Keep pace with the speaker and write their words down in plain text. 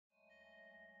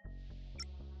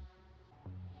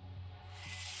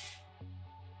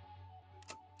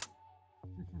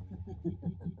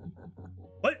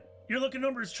Your lucky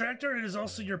number is tractor. It is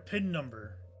also your PIN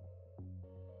number.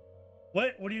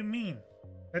 What? What do you mean?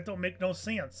 That don't make no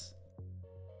sense.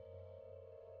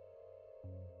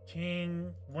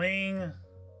 King, Wang.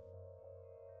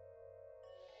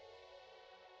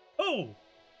 Oh!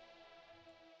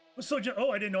 So,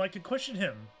 oh, I didn't know I could question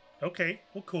him. Okay,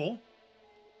 well, cool.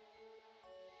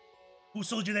 Who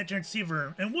sold you that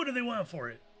transceiver, and what do they want for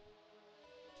it?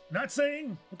 Not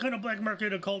saying. What kind of black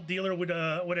market occult dealer would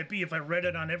it be if I read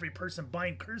it on every person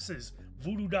buying curses,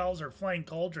 voodoo dolls, or flying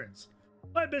cauldrons?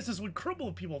 My business would crumble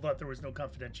if people thought there was no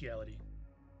confidentiality.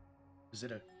 Is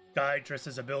it a guy dressed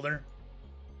as a builder?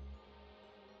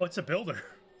 What's a builder?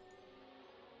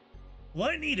 Well,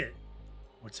 I need it.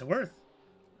 What's it worth?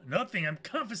 Nothing. I'm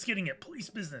confiscating it. Police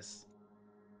business.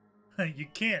 You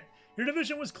can't. Your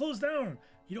division was closed down.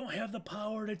 You don't have the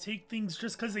power to take things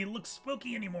just because they look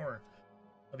spooky anymore.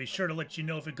 I'll be sure to let you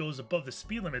know if it goes above the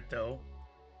speed limit, though.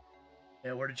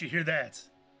 Yeah, where did you hear that?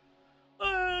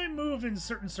 I move in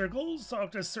certain circles,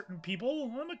 talk to certain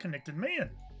people. I'm a connected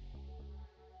man.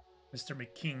 Mr.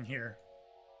 McQueen here.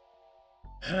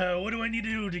 What do I need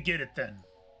to do to get it, then?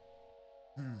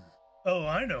 Oh,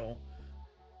 I know.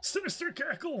 Sinister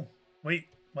cackle. Wait,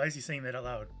 why is he saying that out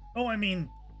loud? Oh, I mean,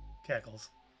 cackles.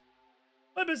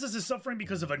 My business is suffering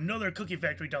because of another cookie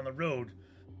factory down the road.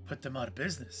 Put them out of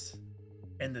business.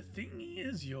 And the thing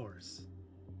is yours.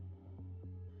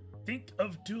 Think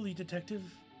of Dooley, Detective.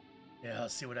 Yeah, I'll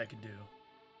see what I can do.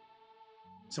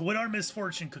 So what are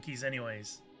misfortune cookies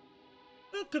anyways?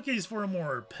 Well, cookies for a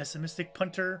more pessimistic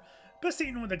punter. Best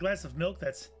eaten with a glass of milk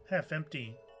that's half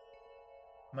empty.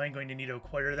 Am I going to need to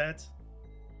acquire that?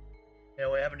 Yeah,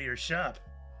 what happened to your shop?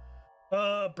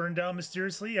 Burned down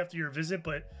mysteriously after your visit,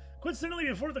 but coincidentally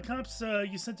before the cops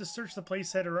you sent to search the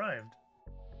place had arrived.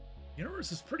 The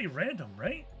universe is pretty random,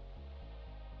 right?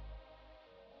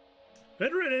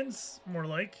 Good riddance, more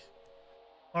like.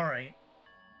 Alright.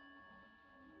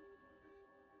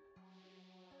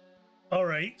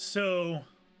 Alright, so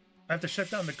I have to shut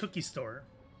down the cookie store.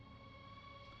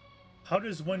 How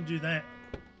does one do that?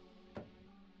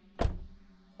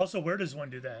 Also, where does one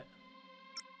do that?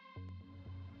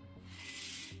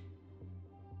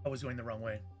 I was going the wrong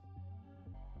way.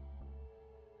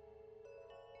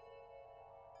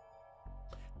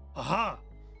 Aha!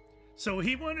 So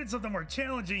he wanted something more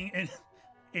challenging and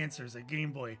answers a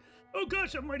Game Boy. Oh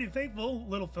gosh, I'm mighty thankful,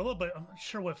 little fella, but I'm not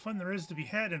sure what fun there is to be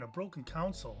had in a broken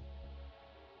console.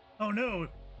 Oh no.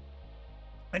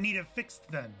 I need it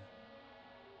fixed then.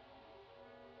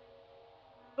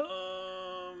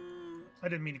 I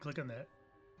didn't mean to click on that.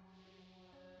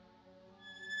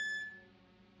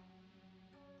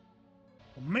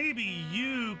 Well, maybe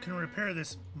you can repair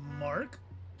this, Mark.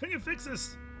 Can you fix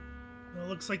this? It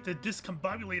looks like the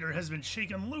discombobulator has been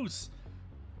shaken loose.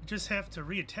 You just have to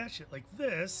reattach it like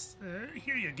this.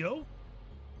 Here you go.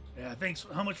 Yeah, thanks.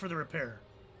 How much for the repair?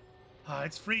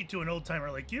 It's free to an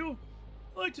old-timer like you.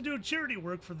 I like to do charity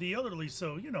work for the elderly,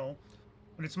 so, you know,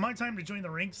 when it's my time to join the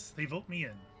ranks, they vote me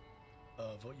in.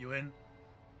 Vote you in?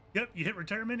 Yep, you hit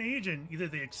retirement age, and either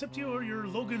they accept you or your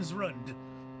Logan's run.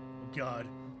 Oh, God.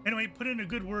 Anyway, put in a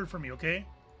good word for me, okay?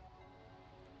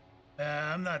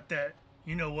 I'm not that.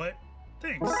 You know what?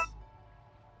 Thanks.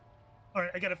 Alright,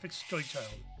 I gotta fix Joy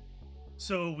Child.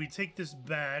 So we take this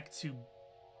back to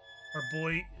our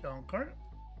boy cart.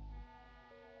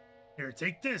 Here,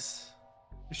 take this.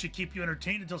 This should keep you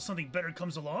entertained until something better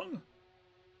comes along.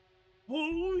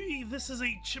 Whoa, this is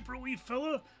a chipper wee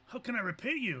fella. How can I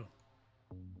repay you?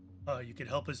 You could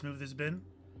help us move this bin?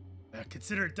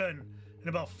 Consider it done in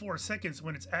about 4 seconds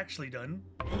when it's actually done.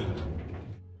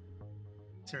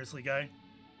 Seriously, guy?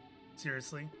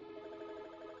 Seriously?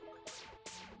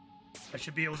 I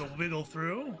should be able to wiggle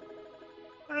through.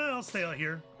 I'll stay out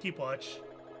here. Keep watch.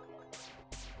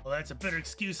 Well, that's a better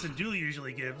excuse than Dooley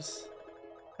usually gives.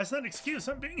 That's not an excuse.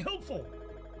 I'm being helpful.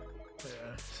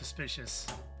 Suspicious.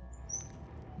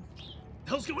 What the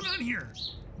hell's going on here?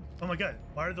 Oh my god.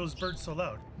 Why are those birds so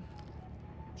loud?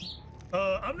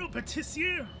 I'm no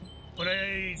patissier, but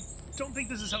I don't think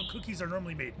this is how cookies are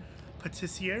normally made.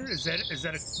 Patissier? Is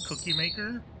that a cookie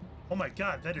maker? Oh my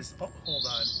god, that is... Oh, hold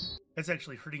on. That's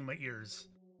actually hurting my ears.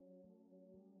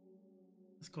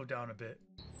 Let's go down a bit.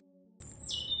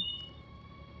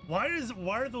 Why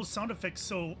are those sound effects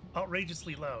so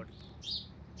outrageously loud?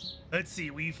 Let's see.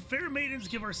 We fair maidens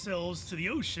give ourselves to the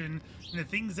ocean and the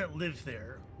things that live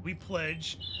there. We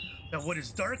pledge that what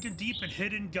is dark and deep and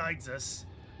hidden guides us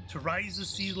to rise the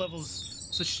sea levels.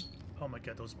 So oh my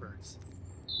god, those birds.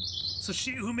 So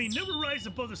she who may never rise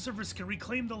above the surface can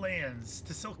reclaim the lands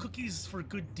to sell cookies for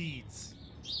good deeds.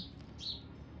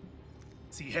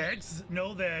 See, hags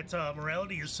know that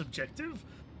morality is subjective.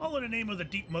 All in the name of the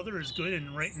deep mother is good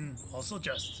and right and also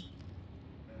just.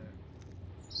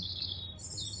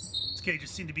 This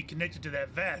cages seem to be connected to that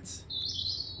vat.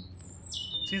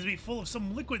 Seems to be full of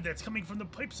some liquid that's coming from the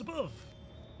pipes above.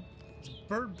 It's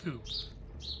bird poop.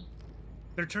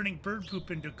 They're turning bird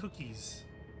poop into cookies.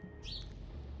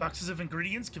 Boxes of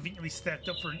ingredients conveniently stacked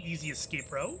up for an easy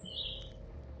escape route.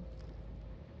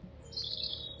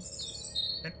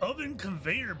 An oven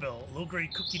conveyor belt.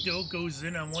 Low-grade cookie dough goes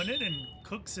in on one end and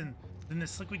cooks, and then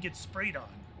this liquid gets sprayed on.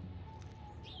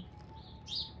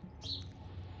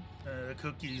 The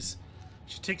cookies.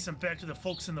 She takes them back to the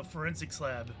folks in the forensics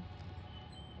lab.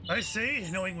 I say,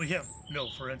 knowing we have no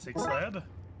forensics lab.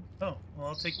 Oh, well,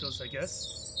 I'll take those, I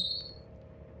guess.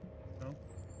 No.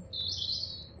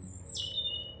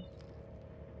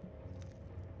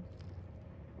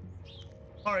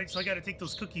 Alright, so I gotta take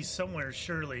those cookies somewhere,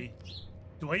 surely.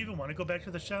 Do I even want to go back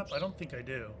to the shop? I don't think I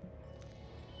do.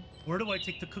 Where do I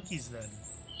take the cookies, then?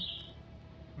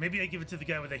 Maybe I give it to the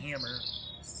guy with a hammer.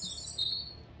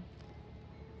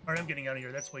 Alright, I'm getting out of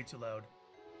here. That's way too loud.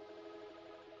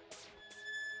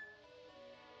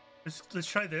 Let's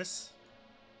try this.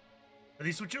 Are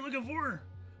these what you're looking for?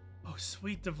 Oh,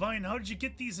 sweet divine. How did you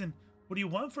get these, and what do you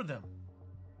want for them?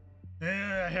 I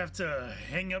have to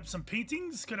hang up some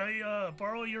paintings. Could I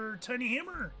borrow your tiny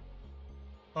hammer?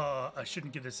 I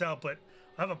shouldn't give this out, but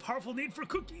I have a powerful need for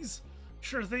cookies.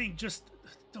 Sure thing. Just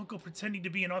don't go pretending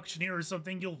to be an auctioneer or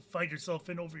something. You'll find yourself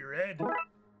in over your head.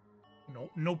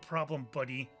 No problem,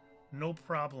 buddy. No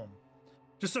problem.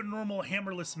 Just a normal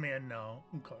hammerless man now.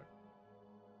 Okay.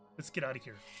 Let's get out of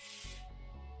here.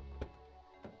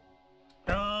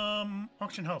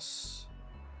 Auction house.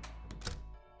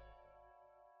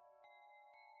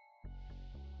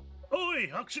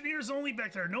 Oi, auctioneers only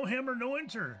back there. No hammer, no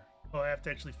enter. Oh, I have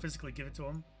to actually physically give it to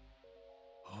him.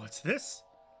 Oh, what's this?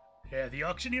 Yeah, the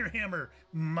auctioneer hammer.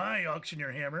 My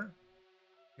auctioneer hammer.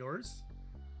 Yours?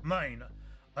 Mine.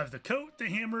 I have the coat, the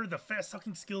hammer, the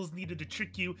fast-talking skills needed to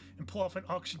trick you and pull off an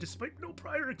auction despite no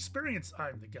prior experience.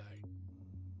 I'm the guy.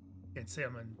 Can't say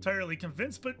I'm entirely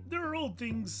convinced, but there are old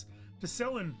things to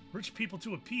sell and rich people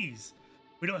to appease.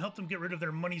 We don't help them get rid of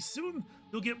their money soon,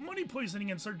 they'll get money poisoning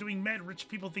and start doing mad rich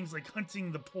people things like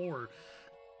hunting the poor,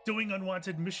 doing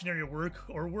unwanted missionary work,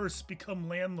 or worse, become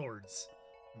landlords.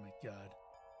 Oh my god.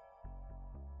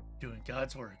 Doing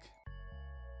God's work.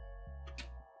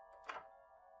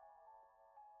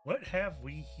 What have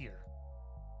we here?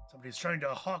 Somebody's trying to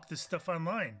hawk this stuff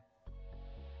online.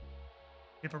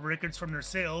 Paper records from their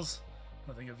sales.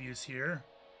 Nothing of use here.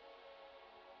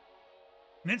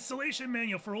 An installation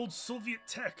manual for old Soviet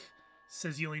tech.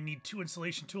 Says you only need 2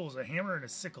 installation tools, a hammer and a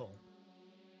sickle.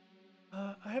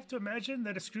 I have to imagine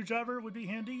that a screwdriver would be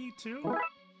handy too.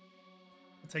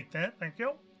 I'll take that, thank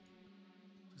you.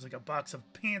 There's like a box of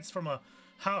pants from a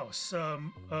house. A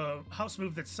house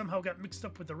move that somehow got mixed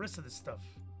up with the rest of the stuff.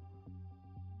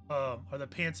 Are the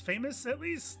pants famous, at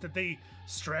least? Did they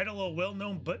straddle a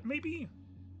well-known butt, maybe?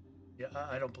 Yeah,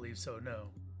 I don't believe so, no.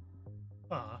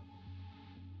 Ah.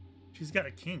 She's got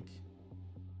a kink.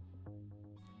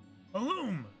 A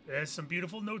loom! It has some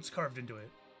beautiful notes carved into it.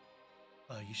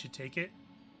 You should take it.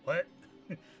 What?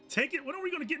 Take it? When are we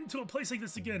going to get into a place like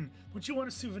this again? Don't you want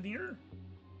a souvenir?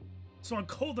 So on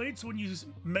cold nights when you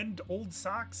mend old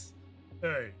socks?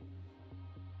 Hey.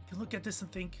 You can look at this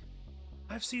and think,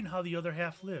 I've seen how the other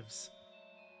half lives.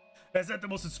 That's not the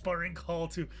most inspiring call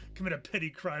to commit a petty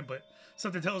crime, but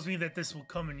something tells me that this will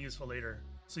come in useful later,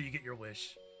 so you get your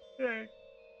wish. Hey.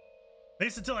 At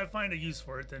least until I find a use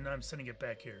for it, then I'm sending it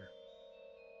back here.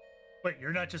 Wait,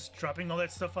 you're not just dropping all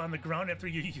that stuff on the ground after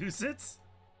you use it?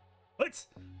 What?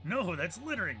 No, that's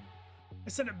littering. I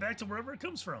send it back to wherever it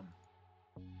comes from.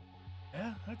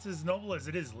 Yeah, that's as noble as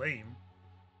it is lame.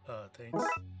 Thanks.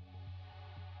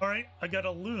 Alright, I got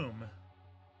a loom.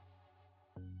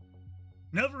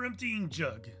 Never emptying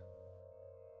jug.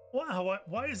 Wow,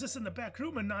 why is this in the back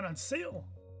room and not on sale?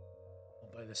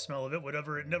 Well, by the smell of it,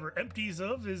 whatever it never empties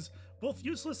of is both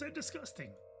useless and disgusting.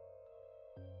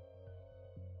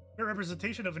 A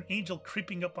representation of an angel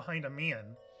creeping up behind a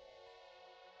man.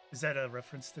 Is that a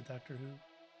reference to Doctor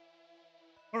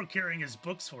Who? Or carrying his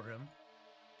books for him.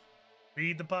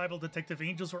 Read the Bible, Detective.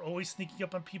 Angels were always sneaking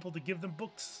up on people to give them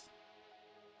books.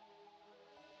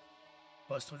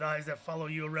 Bust with eyes that follow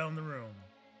you around the room.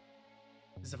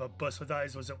 As if a bust with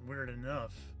eyes wasn't weird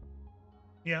enough.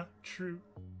 Yeah, true.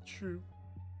 True.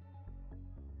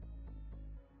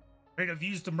 Crate of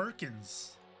used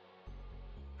Merkins.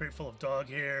 Crate full of dog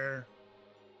hair.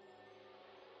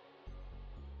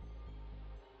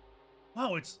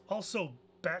 Wow, it's also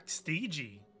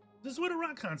backstagey. This is what a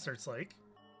rock concert's like.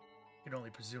 Can only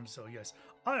presume so, yes.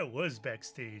 I was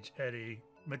backstage at a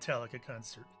Metallica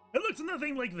concert. It looks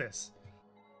nothing like this.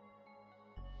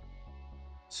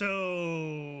 So...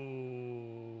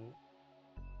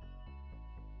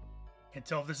 Can't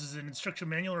tell if this is an instruction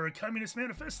manual or a communist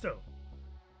manifesto.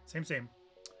 Same.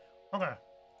 Okay.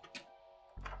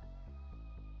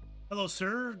 Hello,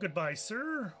 sir. Goodbye,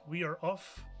 sir. We are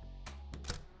off.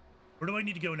 Where do I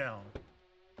need to go now?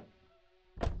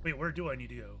 Wait, where do I need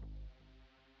to go?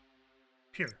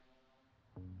 Here.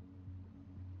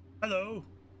 Hello.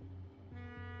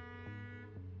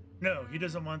 No, he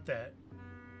doesn't want that.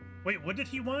 Wait, what did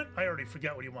he want? I already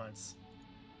forgot what he wants.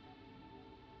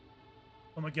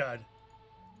 Oh my god.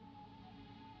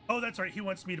 Oh, that's right. He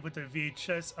wants me to put the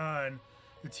VHS on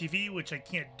the TV, which I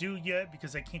can't do yet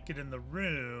because I can't get in the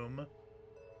room.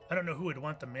 I don't know who would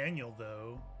want the manual,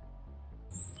 though.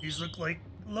 These look like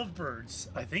lovebirds,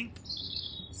 I think.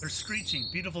 They're screeching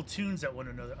beautiful tunes at one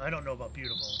another. I don't know about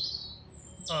beautiful.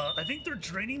 I think they're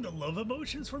draining the love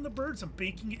emotions from the birds and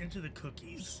baking it into the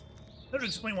cookies. That would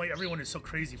explain why everyone is so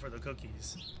crazy for the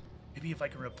cookies. Maybe if I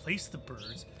can replace the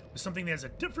birds with something that has a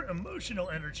different emotional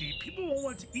energy, people won't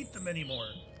want to eat them anymore.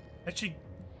 I should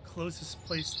close this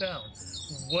place down.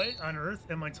 What on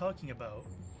earth am I talking about?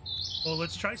 Well,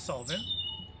 let's try solvent.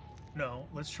 No,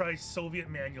 let's try Soviet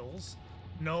manuals.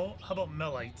 No, how about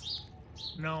melite?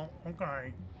 No,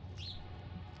 okay.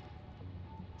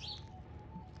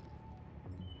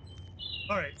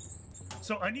 Alright,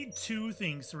 so I need two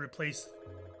things to replace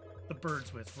the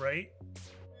birds with, right?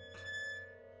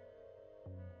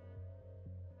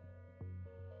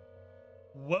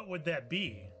 What would that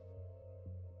be?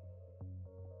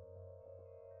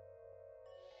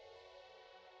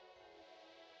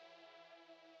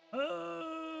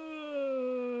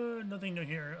 Nothing new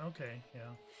here. Okay, yeah.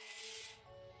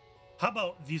 How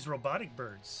about these robotic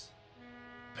birds?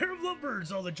 Pair of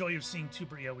lovebirds, all the joy of seeing two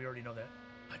birds. Yeah, we already know that.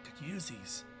 I could use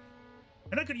these.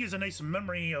 And I could use a nice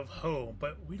memory of home,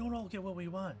 but we don't all get what we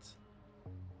want.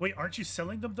 Wait, aren't you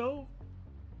selling them, though?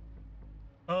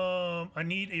 I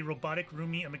need a robotic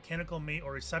roomie, a mechanical mate,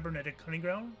 or a cybernetic hunting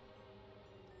ground.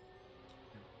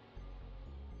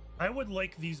 I would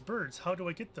like these birds. How do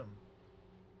I get them?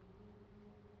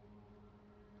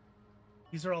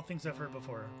 These are all things I've heard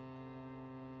before.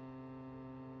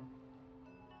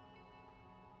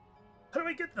 How do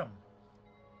I get them?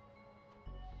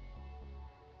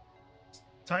 It's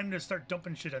time to start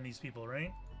dumping shit on these people,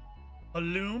 right? A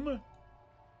loom?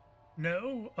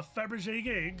 No. A Fabergé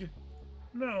egg?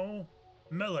 No.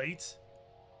 Melite?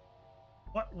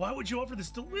 Why would you offer this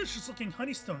delicious-looking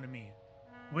honeystone to me?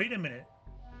 Wait a minute.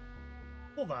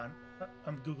 Hold on.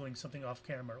 I'm Googling something off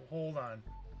camera. Hold on.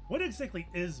 What exactly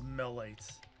is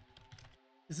melite?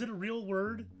 Is it a real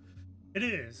word? It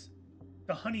is.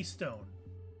 The honeystone.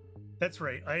 That's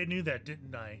right. I knew that,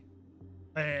 didn't I?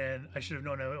 And I should have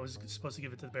known I was supposed to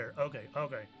give it to the bear. Okay.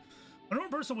 A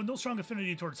normal person with no strong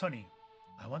affinity towards honey.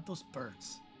 I want those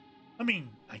birds. I mean,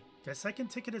 I guess I can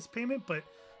take it as payment, but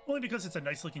only because it's a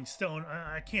nice-looking stone.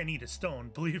 I can't eat a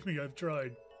stone. Believe me, I've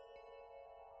tried.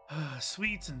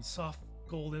 Sweet and soft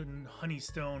golden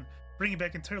honeystone, bringing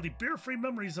back entirely beer-free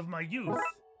memories of my youth.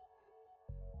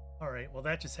 Alright, well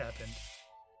that just happened.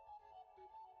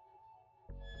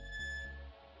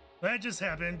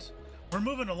 We're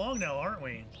moving along now, aren't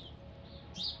we?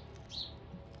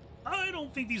 I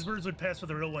don't think these birds would pass for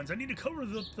the real ones. I need to cover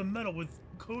the metal with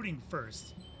coating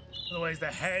first. Otherwise the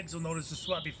hags will notice the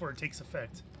swap before it takes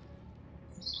effect.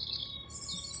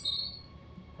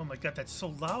 Oh my god, that's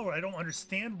so loud. I don't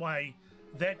understand why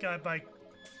that got by...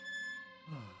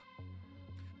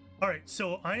 Alright,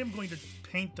 so I am going to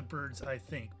paint the birds, I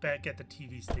think, back at the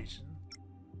TV station.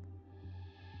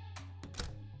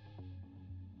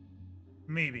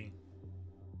 Maybe.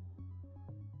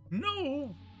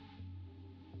 No!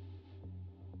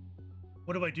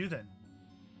 What do I do then?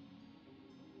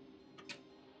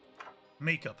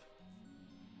 Makeup.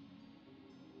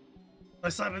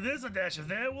 A slap of this, a dash of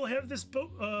that. We'll have this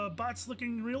bots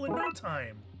looking real in no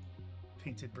time.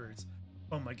 Painted birds.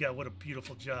 Oh my god, what a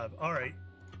beautiful job. Alright.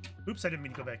 Oops, I didn't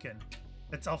mean to go back in.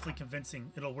 That's awfully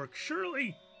convincing. It'll work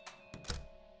surely.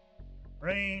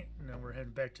 Right. Now we're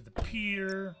heading back to the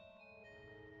pier.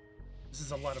 This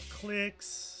is a lot of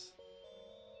clicks.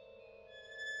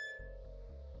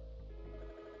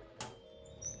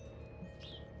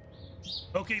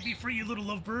 Okay, be free, you little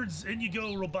lovebirds. In you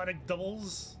go, robotic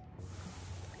doubles.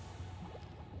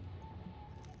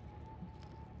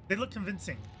 They look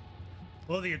convincing.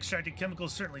 Well, the extracted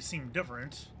chemicals certainly seem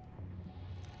different.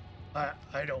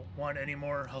 I don't want any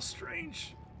more. How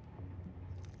strange.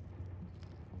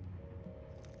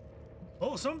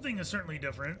 Oh, something is certainly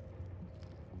different.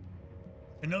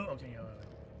 And no, okay,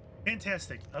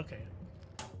 fantastic. Okay.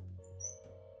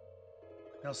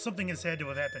 Now something has had to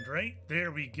have happened, right?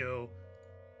 There we go.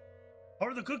 How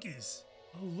are the cookies?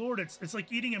 Oh Lord, it's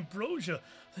like eating ambrosia.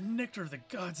 The nectar of the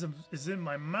gods is in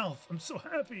my mouth. I'm so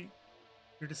happy.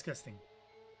 You're disgusting.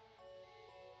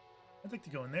 I'd like to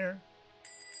go in there.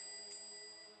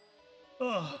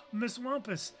 Oh, Miss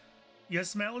Wampus.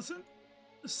 Yes, Mallison?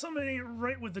 Something ain't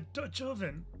right with the Dutch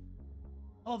oven.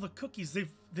 All the cookies,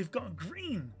 they've gone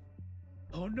green.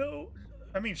 Oh no.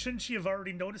 I mean, shouldn't she have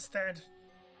already noticed that?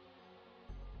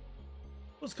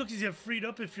 Those cookies have freed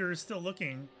up if you're still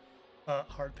looking.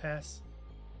 Hard pass.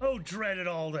 Oh, dread it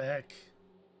all to heck.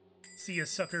 See ya,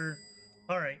 sucker.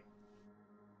 Alright.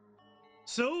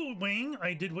 So, Wing,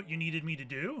 I did what you needed me to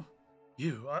do.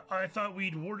 I thought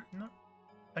we'd ward... No,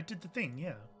 I did the thing,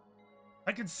 yeah.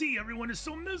 I can see everyone is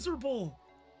so miserable.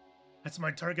 That's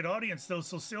my target audience, though,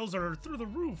 so sales are through the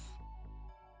roof.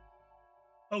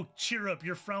 Oh, cheer up.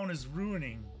 Your frown is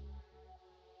ruining.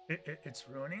 It's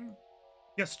ruining?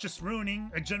 Yes, just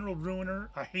ruining. A general ruiner.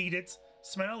 I hate it.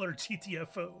 Smell or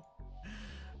GTFO.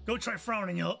 Go try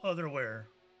frowning otherwhere.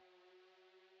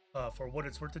 For what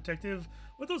it's worth, Detective,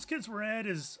 what those kids were at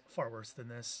is far worse than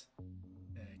this.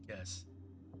 I guess.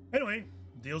 Anyway,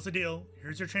 deal's a deal.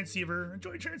 Here's your transceiver.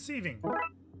 Enjoy transceiving.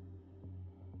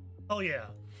 Oh yeah.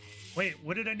 Wait,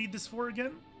 what did I need this for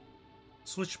again?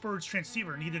 Switchboard's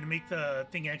transceiver needed to make the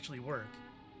thing actually work.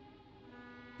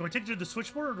 Do I take it to the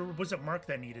switchboard, or was it Mark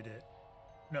that needed it?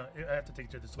 No, I have to take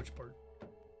it to the switchboard.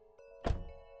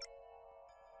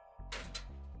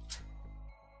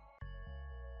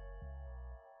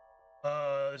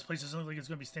 This place doesn't look like it's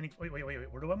going to be standing... Wait.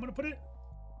 Where do I want to put it?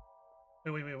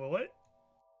 Wait, what?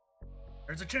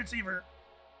 There's a transceiver.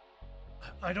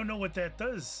 I don't know what that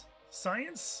does.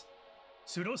 Science?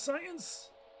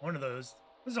 Pseudoscience? One of those.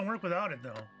 Doesn't work without it,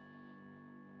 though.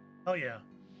 Oh, yeah.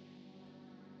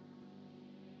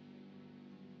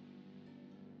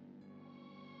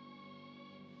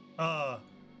 What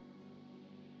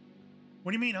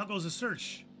do you mean? How goes the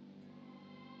search?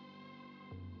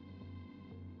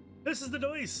 This is the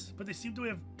device, but they seem to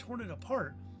have torn it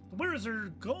apart. Where is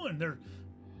it going?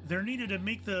 They're needed to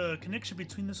make the connection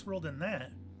between this world and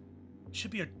that. It should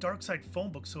be a Darkside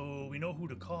phone book, so we know who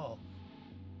to call.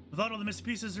 Without all the missing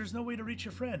pieces, there's no way to reach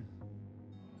your friend.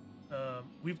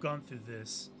 We've gone through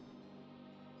this.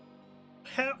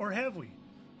 Or have we?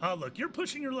 Look, you're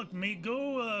pushing your luck, mate.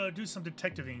 Go, do some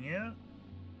detectiving, yeah?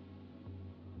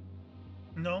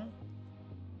 No?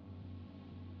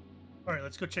 Alright,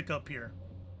 let's go check up here.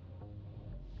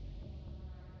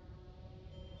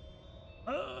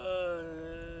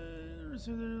 There's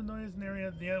a noise in the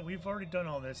area. Yeah, we've already done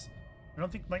all this. I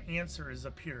don't think my answer is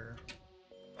up here.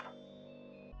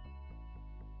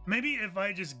 Maybe if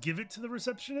I just give it to the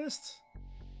receptionist?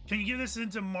 Can you give this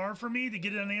into Mar for me to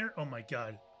get it on air? Oh my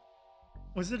god.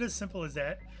 Was it as simple as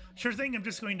that? Sure thing, I'm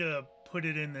just going to put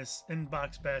it in this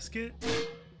inbox basket.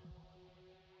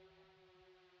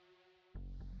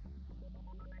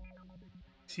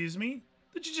 Excuse me?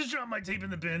 Did you just drop my tape in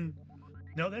the bin?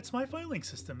 No, that's my filing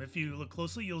system. If you look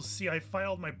closely, you'll see I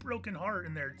filed my broken heart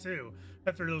in there too,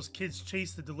 after those kids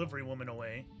chased the delivery woman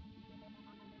away.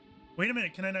 Wait a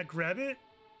minute, can I not grab it?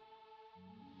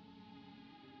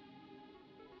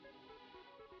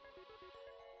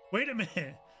 Wait a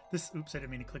minute. Oops, I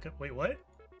didn't mean to click it. Wait, what?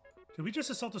 Did we just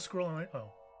assault a squirrel on my...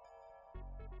 Oh.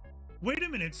 Wait a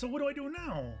minute, so what do I do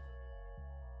now?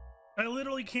 I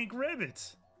literally can't grab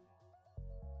it.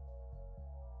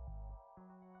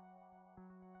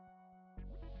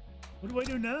 What do I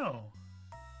do now?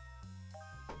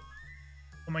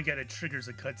 Oh my god, it triggers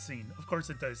a cutscene. Of course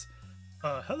it does.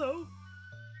 Hello?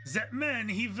 That man,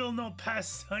 he will not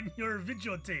pass on your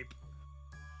videotape.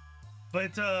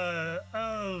 But,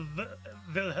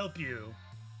 they'll help you.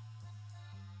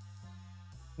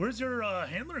 Where's your,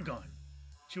 handler gone?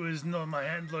 She was not my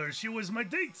handler, she was my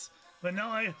date. But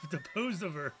now I have disposed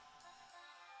of her.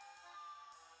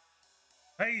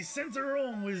 I sent her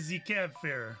home with the cab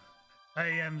fare. I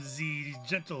am the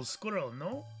gentle squirrel,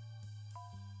 no?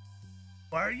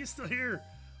 Why are you still here?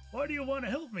 Why do you want to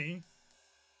help me?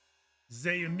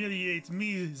 They humiliate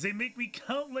me. They make me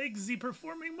count like the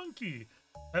performing monkey.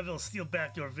 I will steal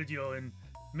back your video and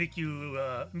make you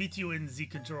meet you in the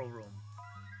control room.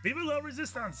 Vive la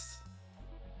resistance!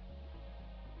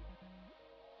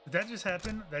 Did that just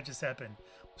happen? That just happened.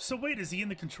 So wait, is he in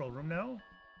the control room now?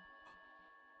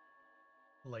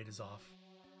 The light is off.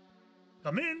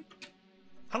 Come in!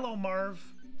 Hello, Marv.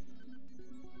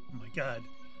 Oh my god.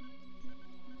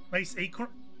 Nice acorn.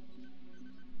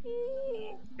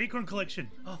 Ooh, acorn collection.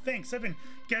 Oh, thanks. I've been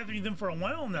gathering them for a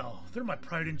while now. They're my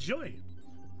pride and joy.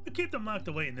 I keep them locked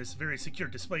away in this very secure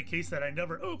display case that I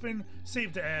never open,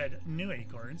 save to add new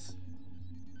acorns.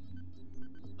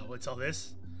 Oh, what's all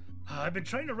this? I've been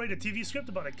trying to write a TV script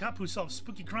about a cop who solves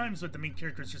spooky crimes, but the main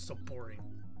character is just so boring.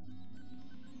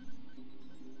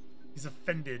 He's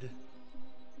offended.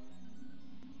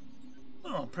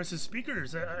 Oh, press his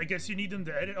speakers. I guess you need them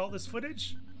to edit all this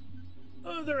footage?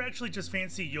 Oh, they're actually just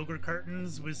fancy yogurt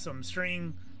cartons with some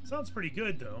string. Sounds pretty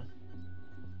good, though.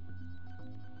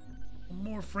 One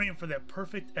more frame for that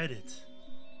perfect edit.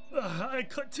 I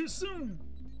cut too soon.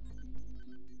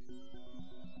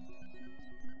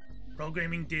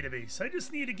 Programming database. I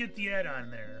just need to get the ad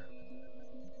on there.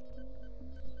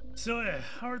 So,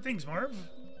 how are things, Marv?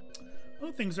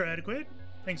 Well, things are adequate.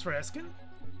 Thanks for asking.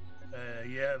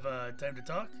 You have time to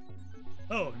talk?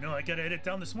 Oh, no, I gotta edit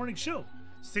down this morning's show.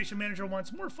 Station manager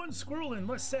wants more fun squirrel and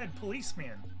less sad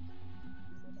policeman.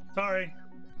 Sorry.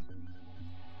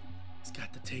 He's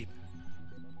got the tape.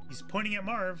 He's pointing at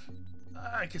Marv.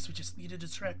 I guess we just need to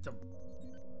distract him.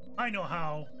 I know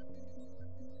how.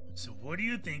 So what do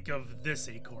you think of this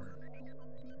acorn?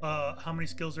 How many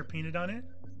skills are painted on it?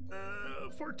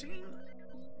 14.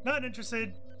 Not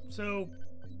interested. So,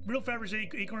 real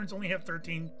Fabergé acorns only have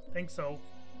 13. Think so.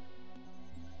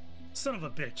 Son of a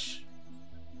bitch.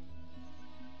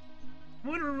 I'm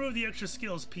going to remove the extra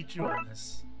skills Pichu on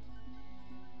this.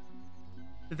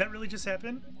 Did that really just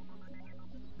happen?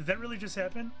 Did that really just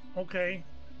happen? Okay.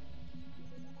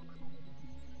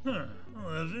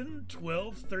 11,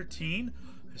 12, 13.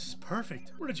 This is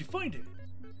perfect. Where did you find it?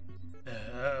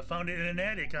 Found it in an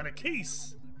attic on a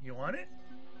case. You want it?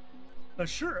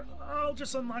 Sure. I'll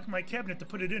just unlock my cabinet to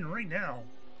put it in right now.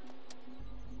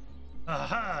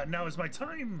 Aha! Now is my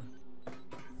time.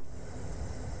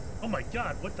 Oh my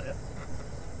god, what the hell?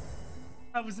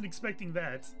 I wasn't expecting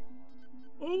that.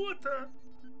 Oh, what the?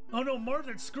 Oh no, Marv,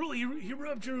 that squirrel, he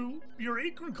robbed your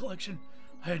acorn collection.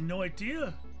 I had no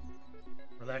idea.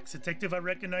 Relax, detective, I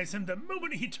recognize him the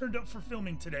moment he turned up for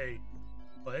filming today.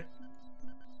 What?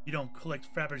 You don't collect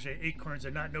Fabergé acorns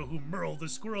and not know who Merle the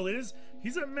squirrel is?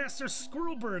 He's a master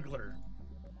squirrel burglar.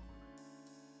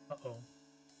 Uh-oh.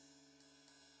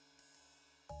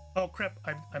 Oh crap,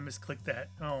 I misclicked that.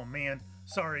 Oh man,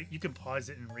 sorry, you can pause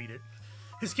it and read it.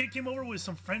 His kid came over with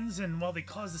some friends, and while they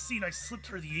caused the scene, I slipped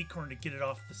her the acorn to get it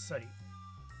off the site.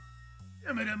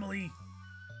 Damn it, Emily.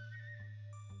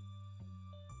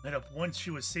 Met up once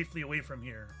she was safely away from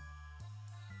here.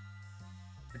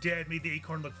 Her dad made the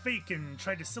acorn look fake and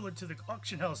tried to sell it to the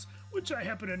auction house, which I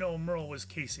happen to know Merle was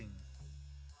casing.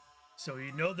 So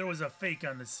you know there was a fake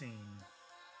on the scene.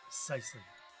 Precisely.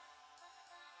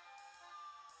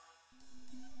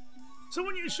 So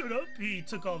when you showed up, he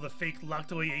took all the fake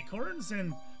locked away acorns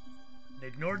and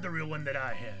ignored the real one that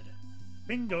I had.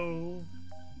 Bingo!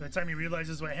 By the time he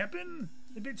realizes what happened,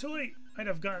 it'd be too late. I'd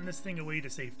have gotten this thing away to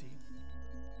safety.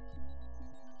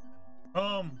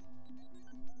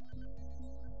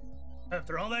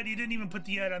 After all that, he didn't even put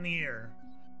the ad on the air.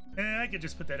 I could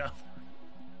just put that out.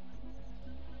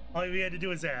 All we had to do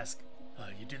was ask.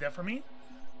 You do that for me?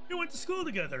 We went to school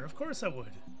together. Of course I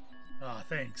would. Aw,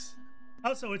 thanks.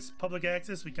 Also, it's public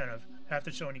access. We kind of have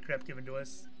to show any crap given to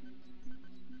us.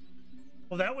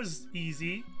 Well, that was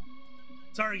easy.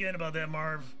 Sorry again about that,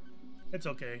 Marv. It's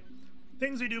okay.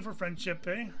 Things we do for friendship,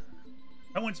 eh?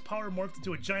 I once power morphed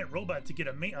into a giant robot to get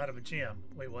a mate out of a jam.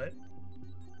 Wait, what?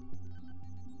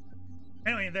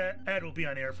 Anyway, that ad will be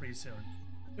on air for you soon.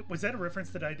 Was that a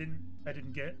reference that I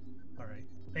didn't get? All right.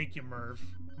 Thank you, Marv.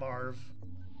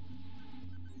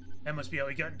 That must be how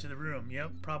he got into the room.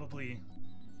 Yep, probably.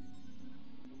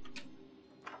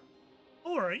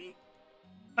 All right.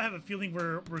 I have a feeling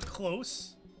we're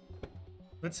close.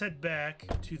 Let's head back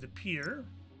to the pier.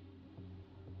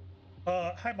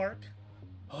 Hi, Mark.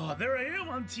 Oh, there I am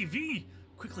on TV.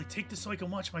 Quickly take this so I can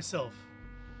watch myself.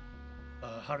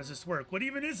 How does this work? What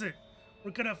even is it?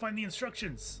 Where can I find the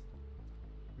instructions?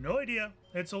 No idea.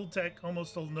 It's old tech,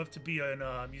 almost old enough to be in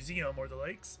a museum or the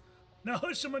likes. Now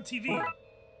hush, I'm on TV.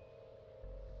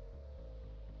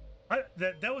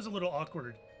 That was a little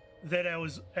awkward. That I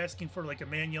was asking for like a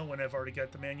manual when I've already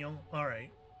got the manual. All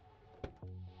right.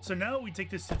 So now we take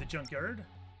this to the junkyard.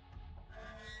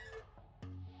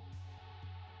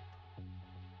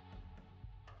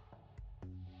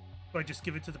 Do I just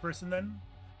give it to the person then?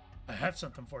 I have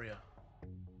something for you.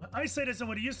 My eyesight isn't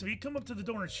what it used to be. Come up to the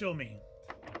door and show me.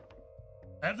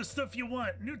 I have the stuff you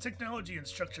want. New technology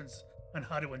instructions on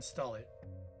how to install it.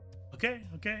 Okay,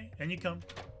 and you come.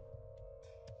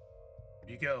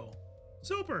 Here you go.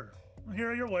 Super. Well, here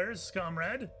are your wares,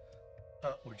 comrade.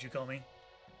 What'd you call me?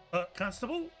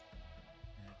 Constable?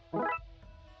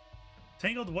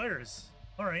 Tangled wires.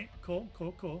 All right, cool.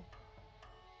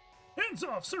 Hands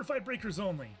off! Certified breakers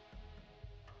only!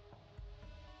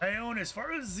 I own as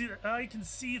far as I can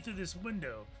see through this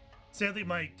window. Sadly,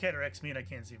 my cataracts mean I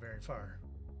can't see very far.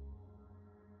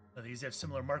 Now, these have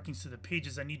similar markings to the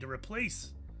pages I need to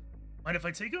replace. Mind if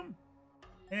I take them?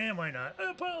 And why not?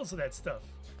 Piles of that stuff.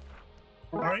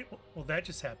 Alright, well that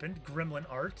just happened. Gremlin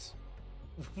art.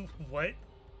 What?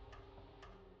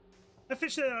 I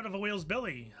fished that out of a whale's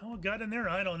belly. How it got in there,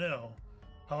 I don't know.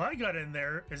 How I got in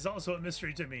there is also a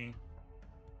mystery to me.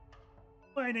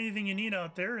 Find anything you need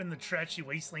out there in the trashy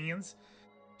wastelands.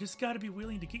 Just gotta be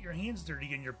willing to get your hands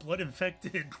dirty and your blood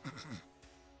infected.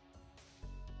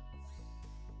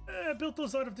 I built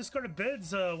those out of discarded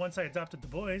beds once I adopted the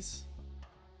boys.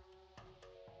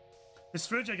 This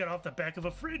fridge I got off the back of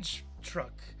a fridge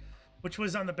truck, which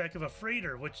was on the back of a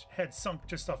freighter, which had sunk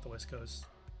just off the west coast.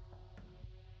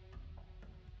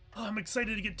 Oh, I'm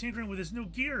excited to get tinkering with this new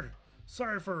gear.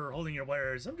 Sorry for holding your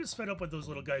wires. I'm just fed up with those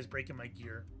little guys breaking my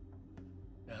gear.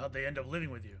 How'd they end up living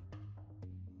with you?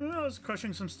 Well, I was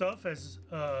crushing some stuff, as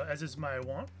is my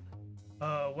wont.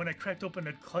 When I cracked open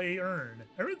a clay urn,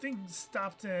 everything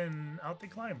stopped and out they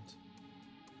climbed.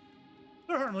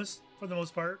 They're harmless, for the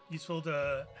most part. Useful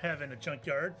to have in a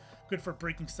junkyard. Good for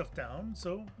breaking stuff down,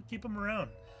 so I keep them around.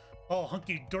 All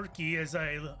hunky-dorky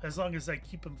as long as I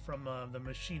keep them from the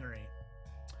machinery.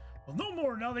 Well, no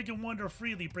more. Now they can wander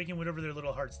freely, breaking whatever their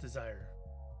little hearts desire.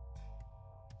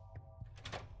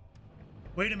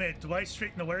 Wait a minute, do I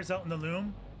straighten the wires out in the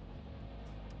loom?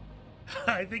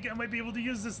 I think I might be able to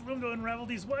use this loom to unravel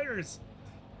these wires.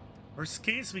 Worst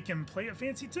case, we can play a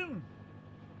fancy tune.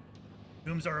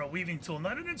 Looms are a weaving tool,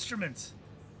 not an instrument.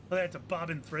 Well, that's a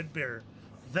bobbin threadbare.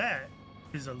 That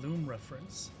is a loom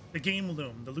reference. The game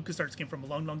Loom, the LucasArts game from a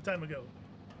long, long time ago,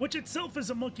 which itself is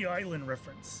a Monkey Island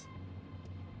reference.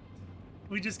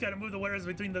 We just gotta move the wires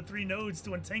between the 3 nodes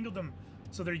to untangle them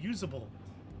so they're usable.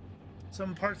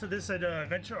 Some parts of this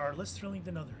adventure are less thrilling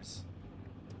than others.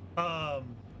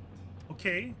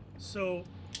 Okay, so...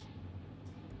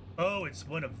 Oh, it's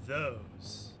one of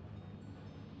those.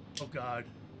 Oh, God.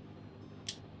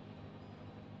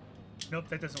 Nope,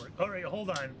 that doesn't work. Alright, hold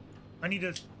on. I need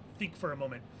to think for a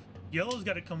moment. Yellow's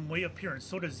got to come way up here, and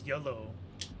so does yellow.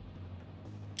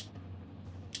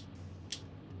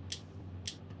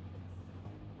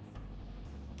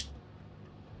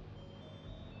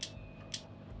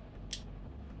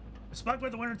 Spot by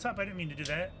the wire on top. I didn't mean to do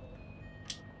that.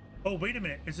 Oh, wait a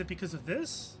minute. Is it because of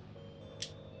this?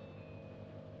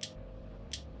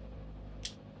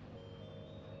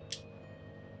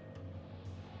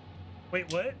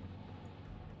 Wait, what?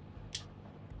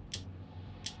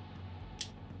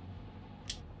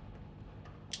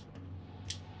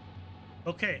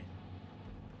 Okay.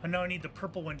 And now I need the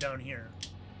purple one down here.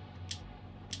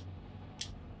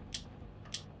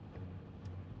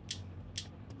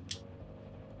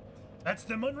 That's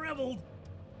them unraveled.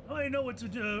 Oh, I know what to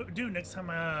do next time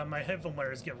my headphone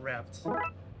wires get wrapped.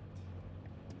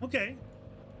 Okay.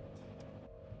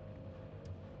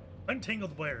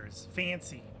 Untangled wires.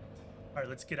 Fancy. All right,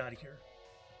 let's get out of here.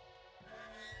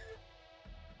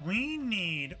 We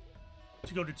need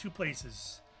to go to 2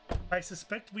 places. I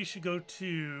suspect we should go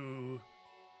to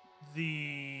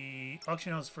the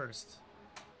auction house first.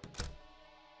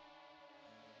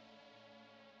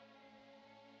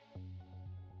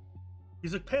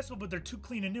 These look passable, but they're too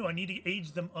clean and new. I need to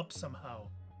age them up somehow.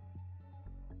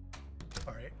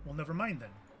 All right, well, never mind then.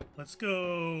 Let's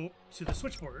go to the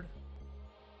switchboard.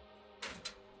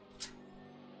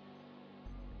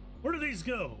 Where do these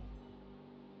go?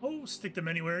 Oh, stick them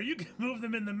anywhere. You can move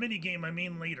them in the minigame, I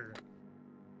mean later.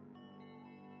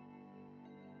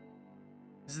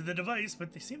 This is the device,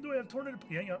 but they seem to have torn it.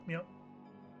 Yeah, yep.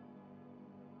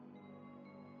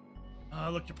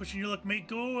 Look, you're pushing your luck, mate.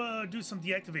 Go do some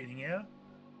deactivating, yeah?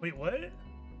 Wait, what?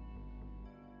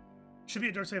 Should be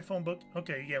a Darkside phone book.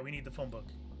 Okay, yeah, we need the phone book.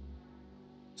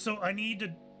 So I need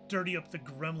to dirty up the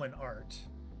gremlin art.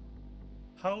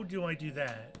 How do I do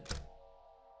that?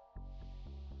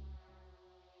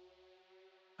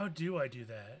 How do I do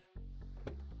that?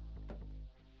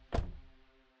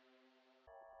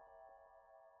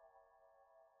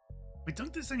 We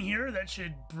dunk this in here. That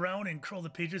should brown and curl the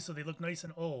pages so they look nice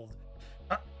and old.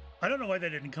 I don't know why that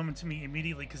didn't come into me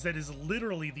immediately, because that is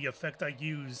literally the effect I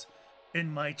use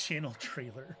in my channel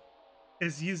trailer,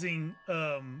 is using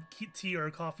tea or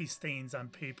coffee stains on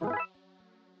paper.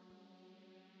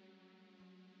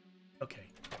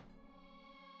 Okay.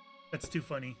 That's too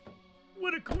funny.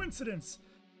 What a coincidence.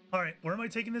 All right, where am I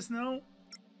taking this now?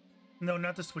 No,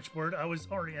 not the switchboard. I was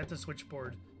already at the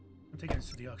switchboard. I'm taking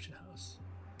this to the auction house.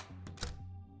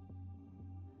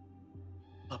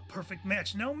 A perfect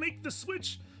match. Now make the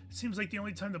switch It seems like the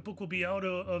only time the book will be out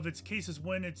of its case is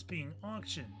when it's being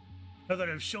auctioned. Now that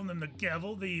I've shown them the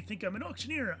gavel, they think I'm an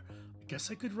auctioneer. I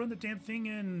guess I could run the damn thing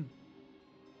and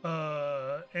do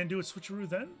a switcheroo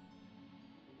then?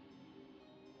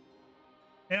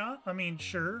 Yeah, I mean,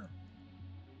 sure.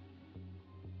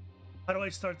 How do I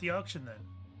start the auction then?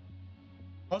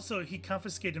 Also, he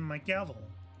confiscated my gavel.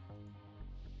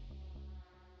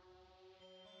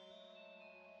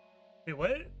 Wait,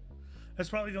 what? That's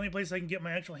probably the only place I can get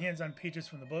my actual hands on pages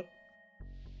from the book.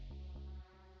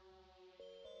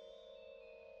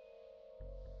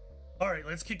 Alright,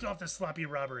 let's kick off this sloppy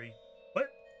robbery. What?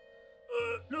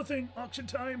 Nothing. Auction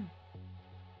time.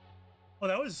 Oh,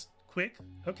 that was quick.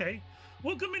 Okay.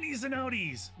 Welcome, innies and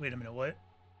outies. Wait a minute, what?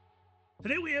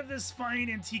 Today we have this fine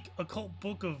antique occult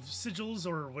book of sigils,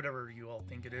 or whatever you all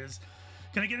think it is.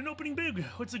 Can I get an opening bid?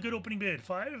 What's a good opening bid?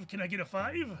 5? Can I get a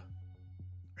 5?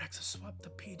 Raxa, swap the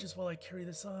pages while I carry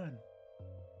this on.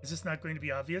 Is this not going to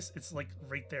be obvious? It's like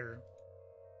right there.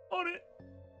 On it.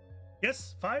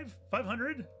 Yes, 5?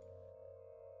 500?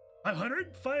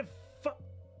 500?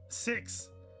 6.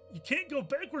 You can't go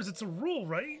backwards. It's a rule,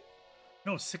 right?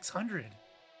 No, 600.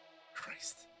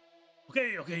 Christ.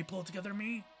 Okay, pull it together,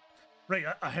 me. Right,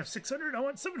 I have 600. I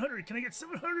want 700. Can I get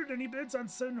 700? Any bids on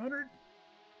 700?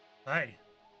 Hi.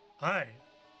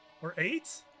 Or 8?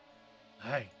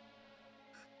 Hi.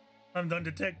 I'm done,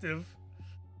 detective.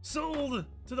 Sold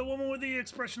to the woman with the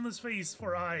expressionless face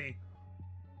for I.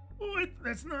 What?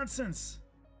 That's nonsense.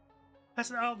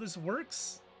 That's not how this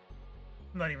works.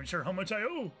 I'm not even sure how much I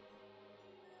owe.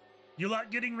 You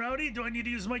lot getting rowdy? Do I need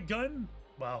to use my gun?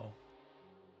 Wow.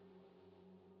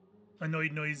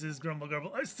 Annoyed noises, grumble,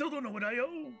 grumble. I still don't know what I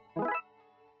owe.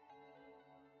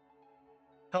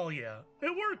 Hell yeah.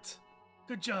 It worked.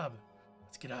 Good job.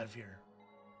 Let's get out of here.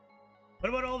 What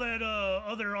about all that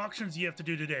other auctions you have to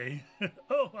do today?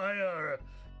 Oh, I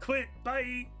quit.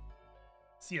 Bye.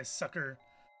 See ya, sucker.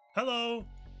 Hello.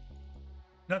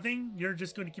 Nothing? You're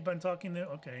just going to keep on talking there?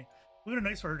 Okay. It would have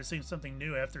been nice for her to say something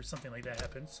new after something like that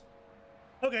happens.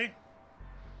 Okay.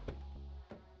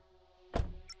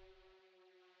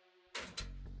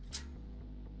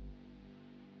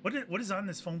 What is on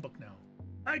this phone book now?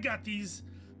 I got these.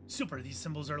 Super, these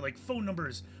symbols are like phone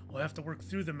numbers. We'll have to work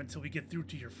through them until we get through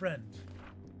to your friend.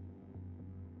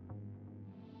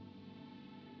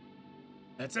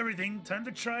 That's everything. Time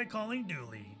to try calling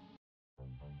Dooley.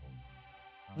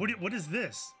 What is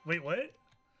this? Wait, what?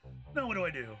 Now what do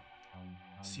I do?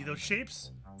 See those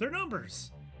shapes? They're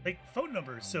numbers. Like phone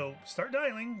numbers, so start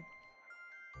dialing.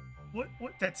 What,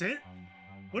 that's it?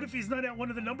 What if he's not at one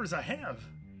of the numbers I have?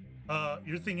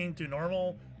 You're thinking to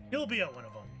normal? He'll be at one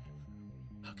of them.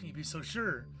 How can you be so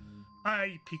sure?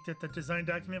 I peeked at the design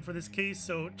document for this case,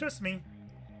 so trust me.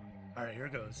 Alright, here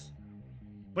goes.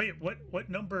 Wait, what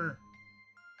number?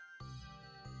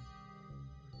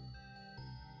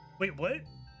 Wait, what?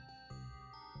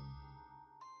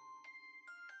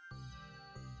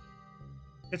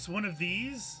 It's one of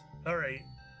these? Alright.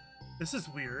 This is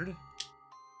weird.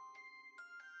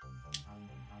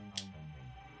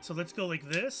 So let's go like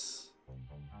this.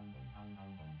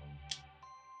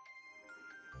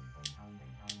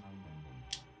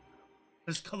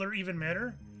 Does color even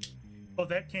matter? Oh,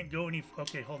 that can't go any...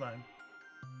 Okay, hold on.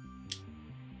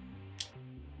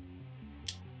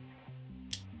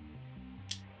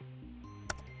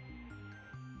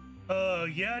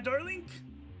 Yeah, darling?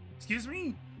 Excuse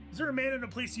me? Is there a man in a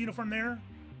police uniform there?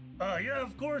 Yeah,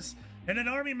 of course. And an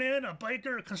army man, a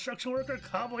biker, a construction worker,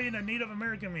 cowboy, and a Native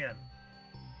American man.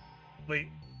 Wait,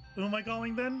 who am I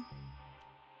calling then?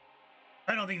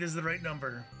 I don't think this is the right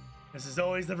number. This is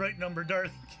always the right number,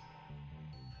 darling.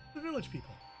 The village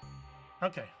people.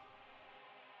 Okay.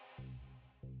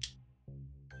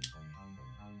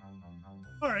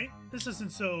 Alright, this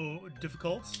isn't so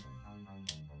difficult.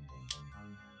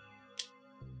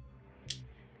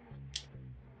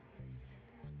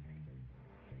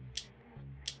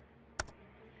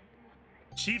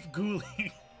 Chief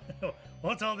Dooley.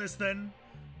 What's all this then?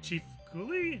 Chief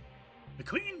Dooley?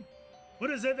 McQueen?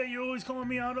 What is that you always calling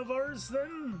me out of ours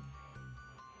then?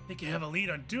 I think you have a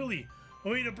lead on Dooley. A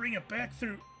way to bring it back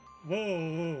through...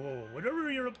 Whoa.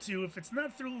 Whatever you're up to, if it's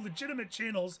not through legitimate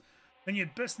channels, then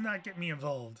you'd best not get me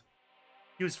involved.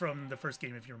 He was from the first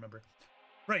game, if you remember.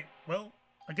 Right, well,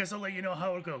 I guess I'll let you know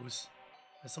how it goes.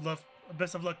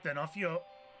 Best of luck then. Off you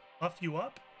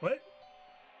up? What?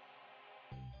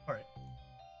 Alright.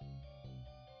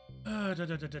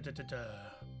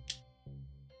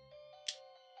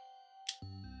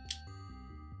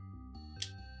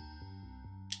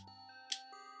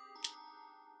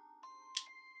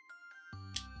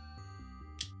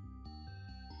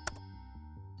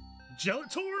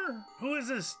 Gelator? Who is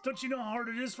this? Don't you know how hard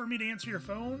it is for me to answer your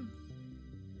phone?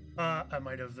 I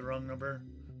might have the wrong number.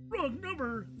 Wrong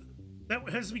number? That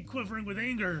has me quivering with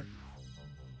anger.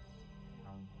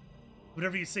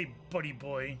 Whatever you say, buddy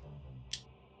boy.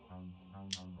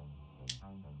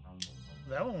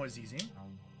 That one was easy.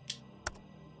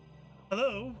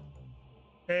 Hello?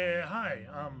 Hi.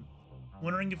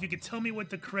 Wondering if you could tell me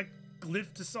what the correct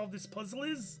glyph to solve this puzzle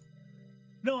is?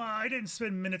 No, I didn't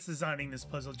spend minutes designing this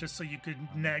puzzle just so you could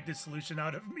nag the solution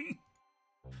out of me.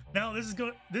 Now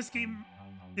this game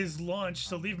is launched,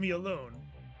 so leave me alone.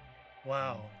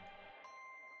 Wow.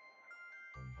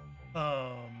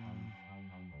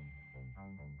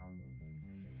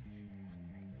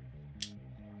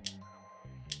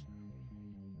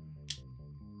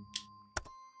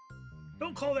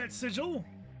 Don't call that sigil.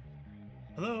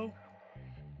 Hello?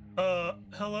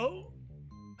 Hello?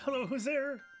 Hello, who's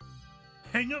there?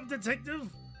 Hang up, detective?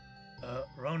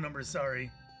 Wrong number, sorry.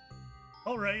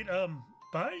 Alright,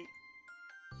 bye?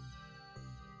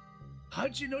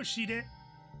 How'd you know she did?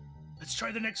 Let's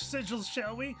try the next sigil,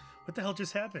 shall we? What the hell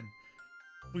just happened?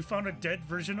 We found a dead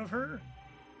version of her?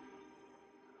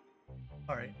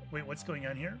 Alright, wait, what's going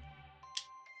on here?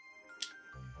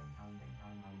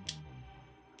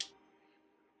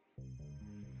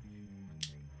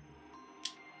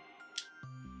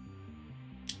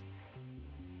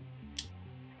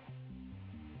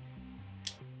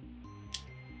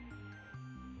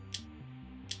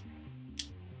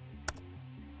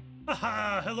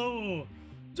 Aha! Hello!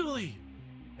 Dooley!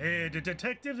 Hey, the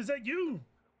detective, is that you?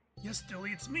 Yes,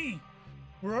 Dooley, it's me.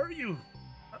 Where are you?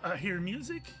 I hear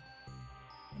music?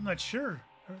 I'm not sure.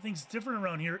 Everything's different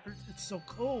around here. It's so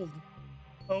cold.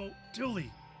 Oh,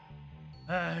 Dooley.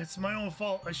 It's my own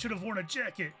fault. I should have worn a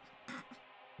jacket.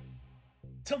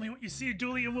 Tell me what you see,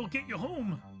 Dooley, and we'll get you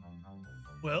home.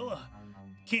 Well,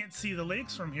 can't see the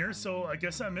lakes from here, so I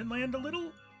guess I'm inland a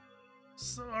little?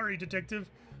 Sorry, detective.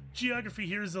 Geography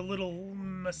here is a little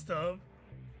messed up.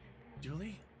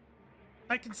 Dooley?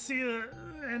 I can see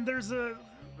and there's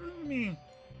me.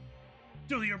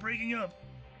 Dooley, you're breaking up.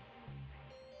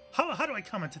 How do I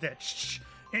comment to that? Shh.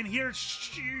 And here,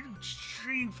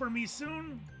 shooting for me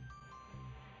soon?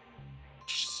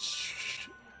 Shh.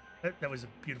 That was a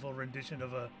beautiful rendition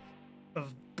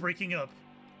of breaking up.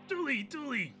 Dooley,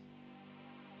 Dooley.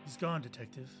 He's gone,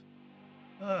 detective.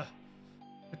 I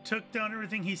took down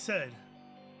everything he said.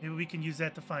 Maybe we can use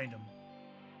that to find him.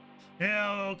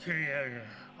 Yeah, okay, yeah.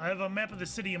 I have a map of the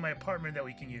city in my apartment that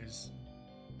we can use.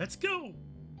 Let's go!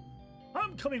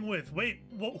 I'm coming with. Wait,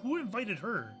 who invited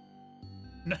her?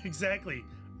 Not exactly.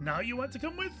 Now you want to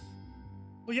come with?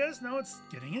 Well, yes, now it's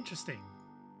getting interesting.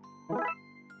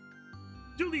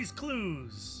 Dooley's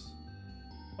clues.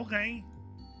 Okay.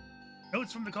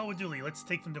 Notes from the call with Dooley. Let's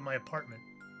take them to my apartment.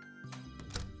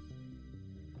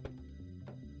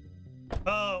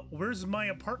 Where's my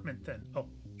apartment then? Oh.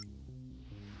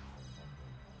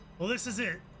 Well, this is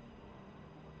it.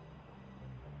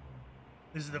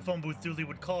 This is the phone booth Dooley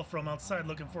would call from outside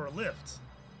looking for a lift.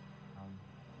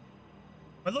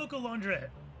 My local laundrette.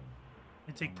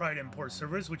 They take pride in poor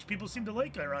service, which people seem to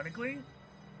like, ironically.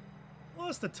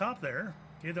 Lost the top there.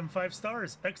 Gave them 5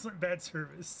 stars. Excellent bad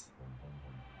service.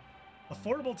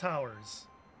 Affordable towers.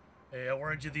 Hey, I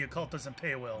warned you the occult doesn't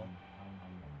pay well.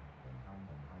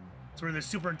 It's where the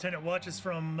superintendent watches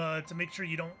from to make sure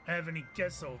you don't have any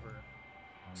guests over.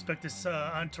 Expect this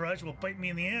entourage will bite me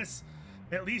in the ass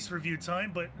at least review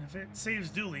time, but if it saves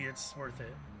Dooley, it's worth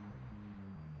it.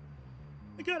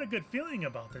 I got a good feeling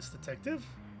about this, detective.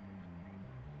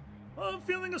 I'm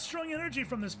feeling a strong energy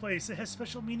from this place. It has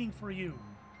special meaning for you.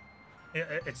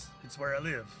 It's where I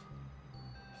live.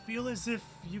 I feel as if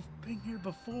you've been here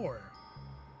before.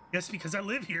 Yes, because I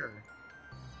live here.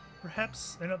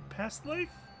 Perhaps in a past life?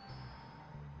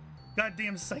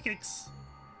 Goddamn psychics.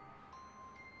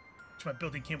 My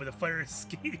building came with a fire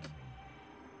escape.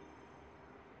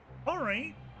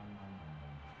 Alright.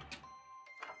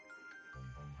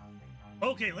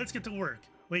 Okay, let's get to work.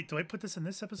 Wait, do I put this in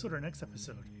this episode or next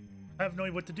episode? I have no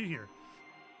idea what to do here.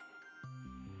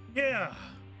 Yeah.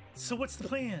 So what's the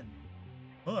plan?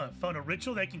 Well, I found a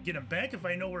ritual that can get him back if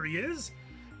I know where he is.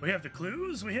 We have the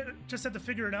clues. We just have to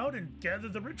figure it out and gather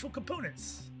the ritual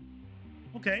components.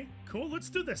 Okay, cool. Let's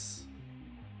do this.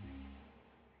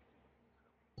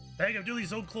 Bag of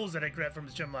Dooley's old clothes that I grabbed from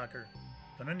his gym locker.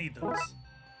 Gonna need those.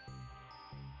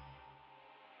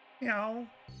 Meow.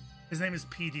 His name is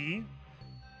PD.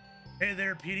 Hey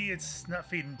there, PD. It's not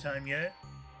feeding time yet.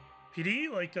 PD,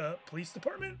 like police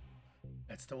department?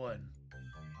 That's the one.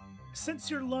 Since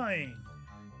you're lying.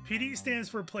 PD stands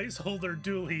for placeholder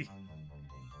Dooley.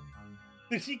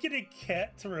 Did she get a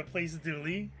cat to replace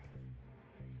Dooley?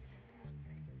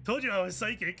 Told you I was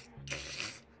psychic.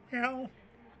 Ow.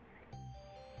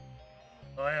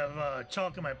 I have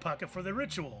chalk in my pocket for the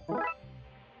ritual.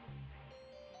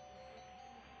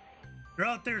 You're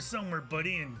out there somewhere,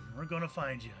 buddy, and we're gonna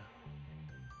find you.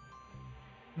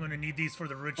 I'm gonna need these for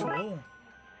the ritual.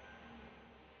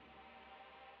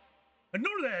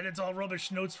 Ignore that, it's all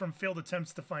rubbish notes from failed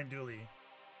attempts to find Dooley.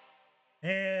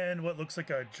 And what looks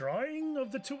like a drawing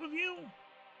of the two of you?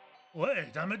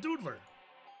 Wait, I'm a doodler.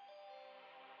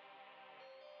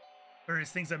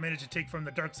 Various things I managed to take from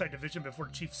the Darkside Division before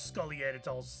Chief Scully had it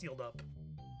all sealed up.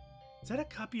 Is that a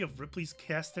copy of Ripley's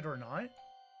Cast It or Not?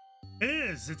 It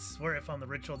is! It's where I found the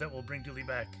ritual that will bring Dooley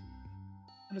back.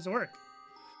 How does it work?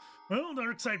 Well,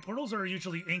 Darkside portals are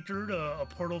usually anchored. A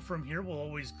portal from here will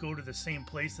always go to the same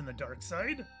place in the dark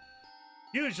side.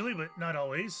 Usually, but not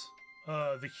always.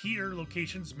 The here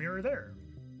locations mirror there.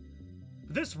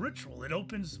 For this ritual, it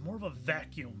opens more of a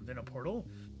vacuum than a portal.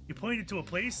 You point it to a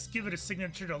place, give it a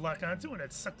signature to lock onto, and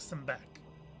it sucks them back.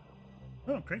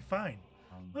 Oh, great find.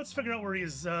 Let's figure out where he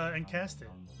is and cast it.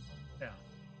 Yeah.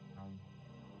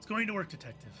 It's going to work,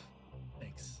 Detective.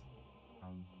 Thanks.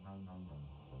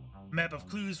 Map of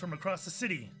clues from across the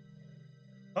city.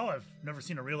 Oh, I've never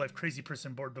seen a real-life crazy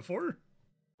person board before.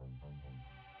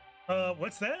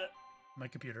 What's that? My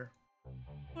computer.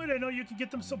 Why did I know you could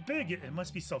get them so big? It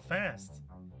must be so fast.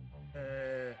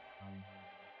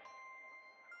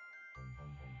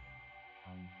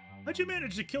 How'd you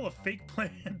manage to kill a fake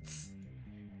plant?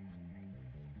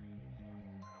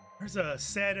 There's a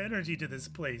sad energy to this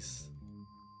place.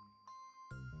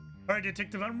 Alright,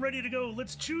 Detective, I'm ready to go.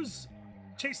 Let's chase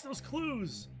those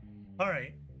clues.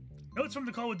 Alright. Notes from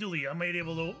the call with Dooley. I might be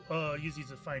able to use these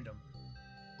to find them.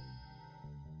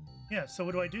 Yeah, so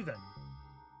what do I do then?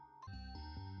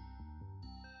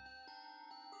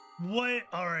 What?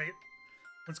 Alright.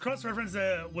 Let's cross-reference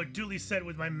what Dooley said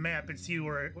with my map and see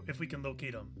if we can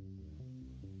locate them.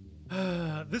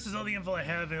 This is all the info I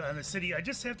have on the city. I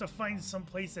just have to find some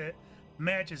place that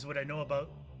matches what I know about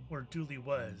where Dooley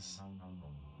was.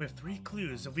 We have 3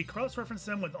 clues. If we cross-reference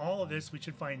them with all of this, we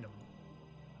should find them.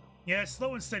 Yeah,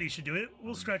 slow and steady should do it.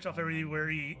 We'll scratch off everywhere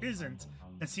he isn't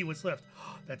and see what's left.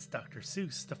 That's Dr.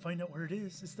 Seuss. To find out where it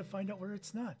is to find out where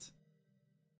it's not.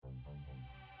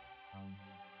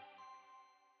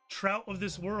 Trout of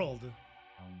this world.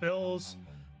 Bills,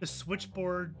 the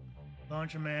switchboard,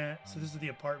 laundromat. So this is the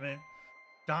apartment.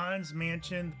 Don's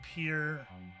mansion, the pier.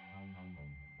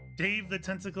 Dave the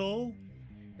tentacle.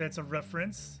 That's a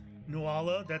reference.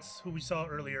 Nuala, that's who we saw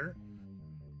earlier.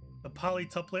 The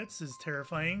polytuplets is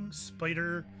terrifying.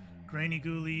 Spider, Granny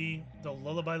Ghoulie, the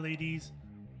Lullaby Ladies,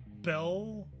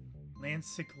 Belle,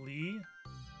 Lansik Lee.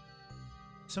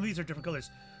 Some of these are different colors.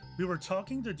 We were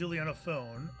talking to Dooley on a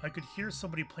phone. I could hear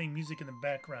somebody playing music in the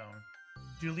background.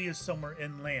 Dooley is somewhere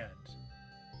inland.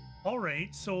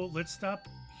 Alright, so let's stop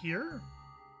here.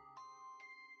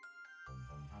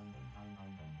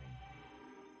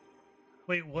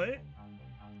 Wait, what?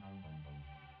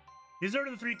 These are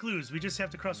the 3 clues. We just have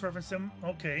to cross-reference them.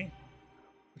 Okay.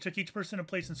 We'll check each person in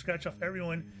place and scratch off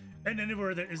everyone and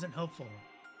anywhere that isn't helpful.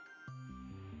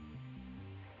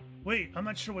 Wait, I'm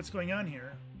not sure what's going on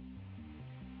here.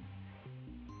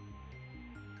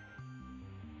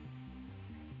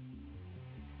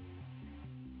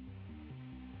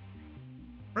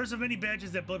 First of any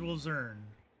badges that Blood Wolves earn.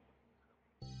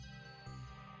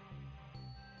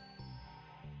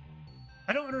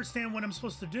 I don't understand what I'm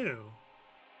supposed to do.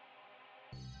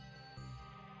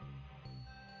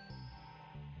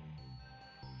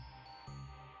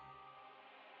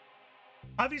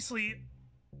 Obviously,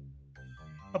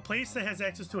 a place that has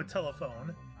access to a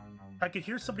telephone. I could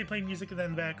hear somebody playing music in the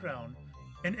background.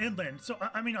 And inland. So,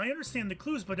 I mean, I understand the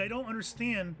clues, but I don't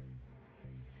understand...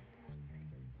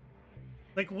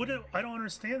 Like, I don't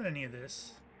understand any of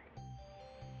this.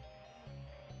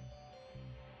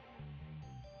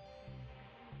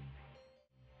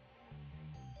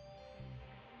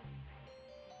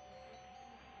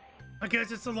 I guess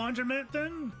it's the laundromat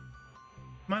then?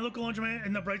 My local laundromat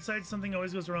in the bright side, something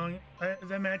always goes wrong.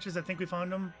 That matches, I think we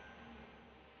found him.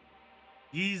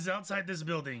 He's outside this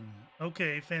building.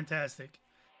 Okay, fantastic.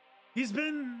 He's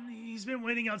been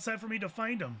waiting outside for me to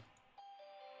find him.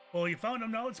 Well, you found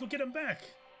him, now let's go get him back.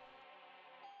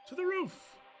 To the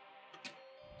roof.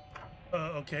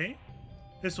 Okay.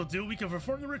 This will do. We can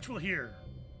perform the ritual here.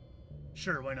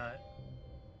 Sure, why not?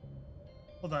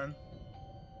 Hold on.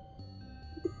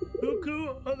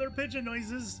 Cuckoo, other pigeon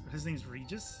noises. His name's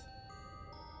Regis.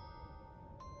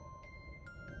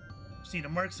 Just need to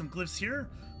mark some glyphs here,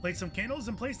 light some candles,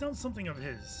 and place down something of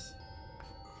his.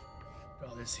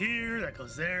 Draw this here, that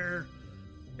goes there.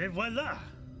 Et voila!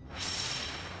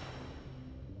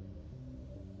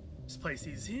 place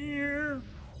these here.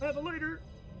 I have a lighter.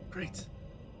 Great.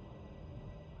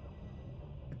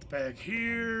 Put the bag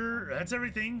here. That's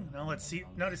everything. Now let's see.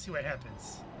 Now to see what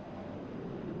happens.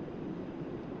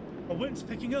 A wind's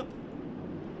picking up.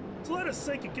 It's a lot of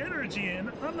psychic energy,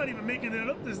 and I'm not even making it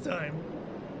up this time.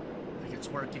 I think it's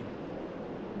working.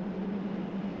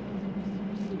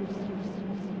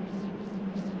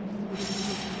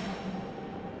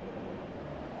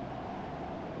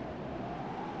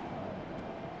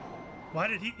 Why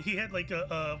did he had like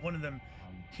a one of them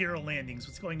hero landings?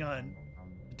 What's going on?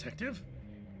 Detective?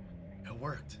 It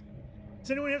worked.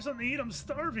 Does anyone have something to eat? I'm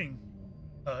starving.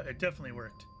 It definitely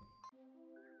worked.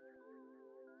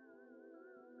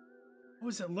 What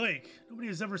was it like? Nobody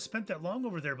has ever spent that long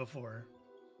over there before.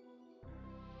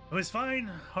 It was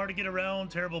fine. Hard to get around.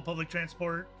 Terrible public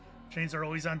transport. Trains are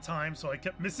always on time, so I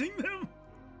kept missing them.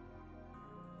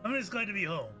 I'm just glad to be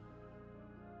home.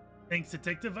 Thanks,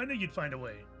 Detective. I knew you'd find a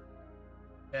way.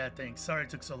 Yeah, thanks. Sorry it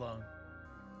took so long.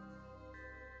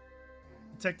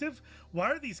 Detective?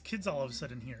 Why are these kids all of a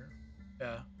sudden here?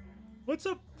 Yeah. What's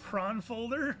a prawn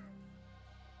folder?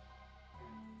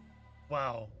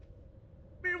 Wow.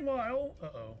 Meanwhile,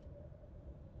 uh-oh.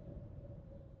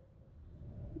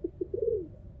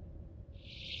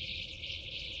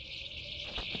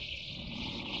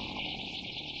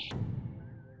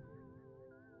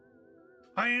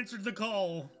 I answered the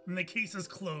call, and the case is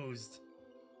closed.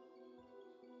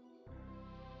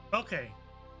 Okay.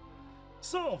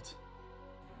 Solved.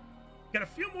 Got a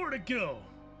few more to go.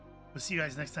 We'll see you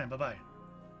guys next time. Bye-bye.